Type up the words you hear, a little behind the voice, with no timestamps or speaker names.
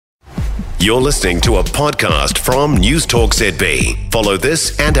You're listening to a podcast from News Talk ZB. Follow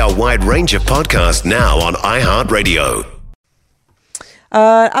this and our wide range of podcasts now on iHeartRadio.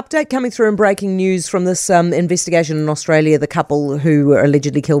 Update coming through in breaking news from this investigation in Australia. The couple who were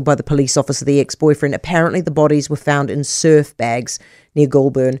allegedly killed by the police officer, the ex-boyfriend, apparently the bodies were found in surf bags near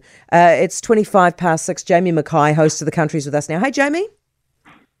Goulburn. It's 6:25. Jamie Mackay, host of The Country's with us now. Hey, Jamie.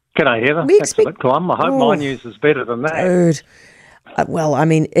 G'day, Heather. Thanks a bit, Glum. I hope my news is better than that. Dude. Well, I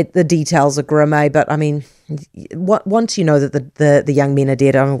mean, the details are grim, but I mean, once you know that the young men are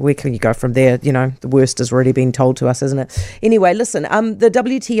dead, where can you go from there? You know, the worst has already been told to us, isn't it? Anyway, listen, the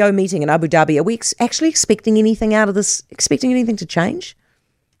WTO meeting in Abu Dhabi, are we actually expecting anything out of this, expecting anything to change?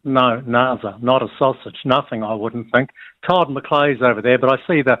 No, nada, not a sausage, nothing, I wouldn't think. Todd McClay's over there, but I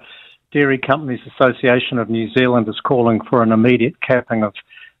see the Dairy Companies Association of New Zealand is calling for an immediate capping of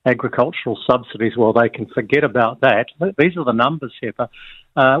agricultural subsidies. Well, they can forget about that. These are the numbers, Heather.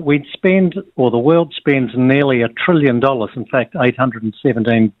 We'd spend, or the world spends nearly $1 trillion, in fact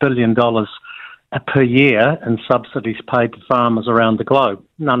 $817 billion per year in subsidies paid to farmers around the globe.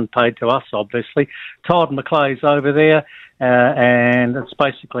 None paid to us, obviously. Todd McClay's over there, and it's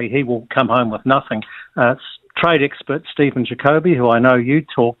basically he will come home with nothing. Trade expert Stephen Jacoby, who I know you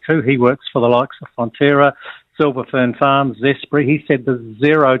talk to, he works for the likes of Fonterra, Silver Fern Farms, Zespri. He said there's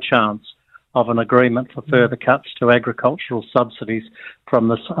zero chance of an agreement for further cuts to agricultural subsidies from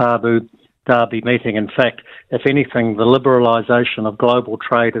this Abu Dhabi meeting. In fact, if anything, the liberalisation of global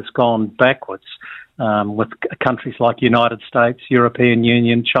trade has gone backwards, with countries like United States, European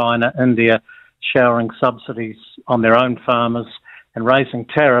Union, China, India showering subsidies on their own farmers and raising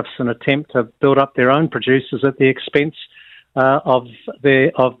tariffs in an attempt to build up their own producers at the expense of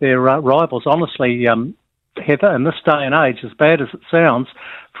their rivals. Honestly, Heather, in this day and age, as bad as it sounds,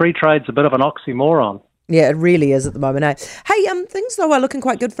 free trade's a bit of an oxymoron. Yeah, it really is at the moment. Hey, things though are looking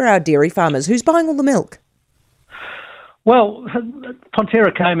quite good for our dairy farmers. Who's buying all the milk? Well,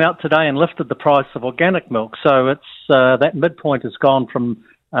 Fonterra came out today and lifted the price of organic milk, so it's that midpoint has gone from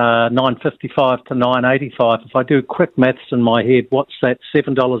 $9.55 to $9.85. If I do quick maths in my head, what's that?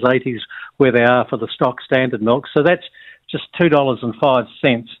 $7.80 where they are for the stock standard milk. So that's just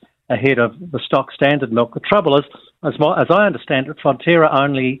 $2.05 ahead of the stock standard milk. The trouble is, as I understand it, Fonterra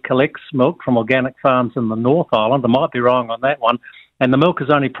only collects milk from organic farms in the North Island. I might be wrong on that one. And the milk is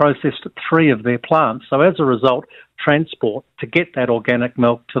only processed at 3 of their plants. So as a result, transport to get that organic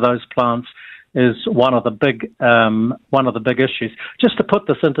milk to those plants is one of the big issues. Just to put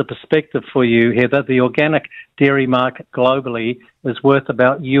this into perspective for you, Heather, the organic dairy market globally is worth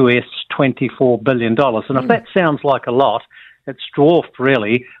about US $24 billion. And if that sounds like a lot, it's dwarfed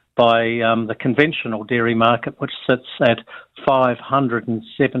really by the conventional dairy market, which sits at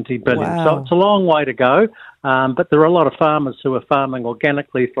 $570 billion. Wow. So it's a long way to go, but there are a lot of farmers who are farming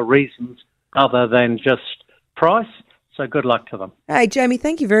organically for reasons other than just price. So good luck to them. Hey, Jamie,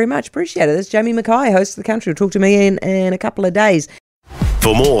 thank you very much. Appreciate it. This is Jamie Mackay, host of The Country. Will talk to me in a couple of days.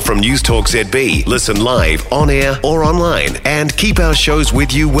 For more from News Talk ZB, listen live, on air or online, and keep our shows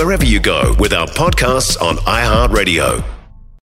with you wherever you go with our podcasts on iHeartRadio.